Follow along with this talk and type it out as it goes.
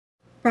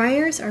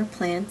Briers are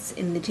plants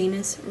in the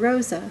genus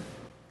Rosa.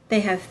 They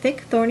have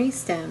thick thorny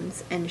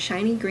stems and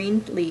shiny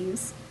green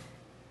leaves,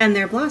 and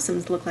their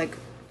blossoms look like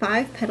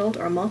 5-petaled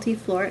or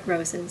multi-floret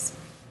roses,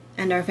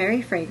 and are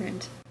very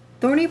fragrant.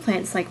 Thorny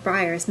plants like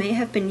briers may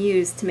have been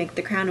used to make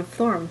the crown of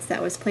thorns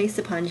that was placed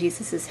upon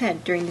Jesus'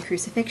 head during the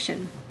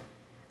crucifixion.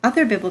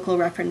 Other biblical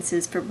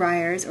references for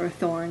briers or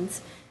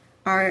thorns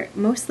are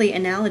mostly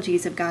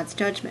analogies of God's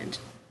judgment.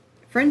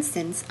 For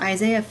instance,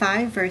 Isaiah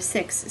 5 verse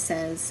 6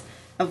 says,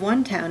 of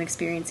one town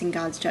experiencing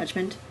God's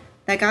judgment,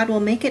 that God will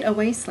make it a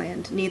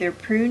wasteland, neither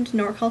pruned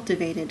nor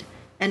cultivated,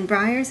 and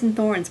briers and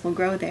thorns will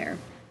grow there.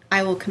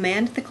 I will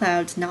command the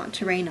clouds not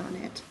to rain on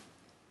it.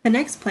 The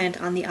next plant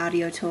on the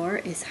audio tour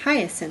is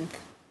hyacinth.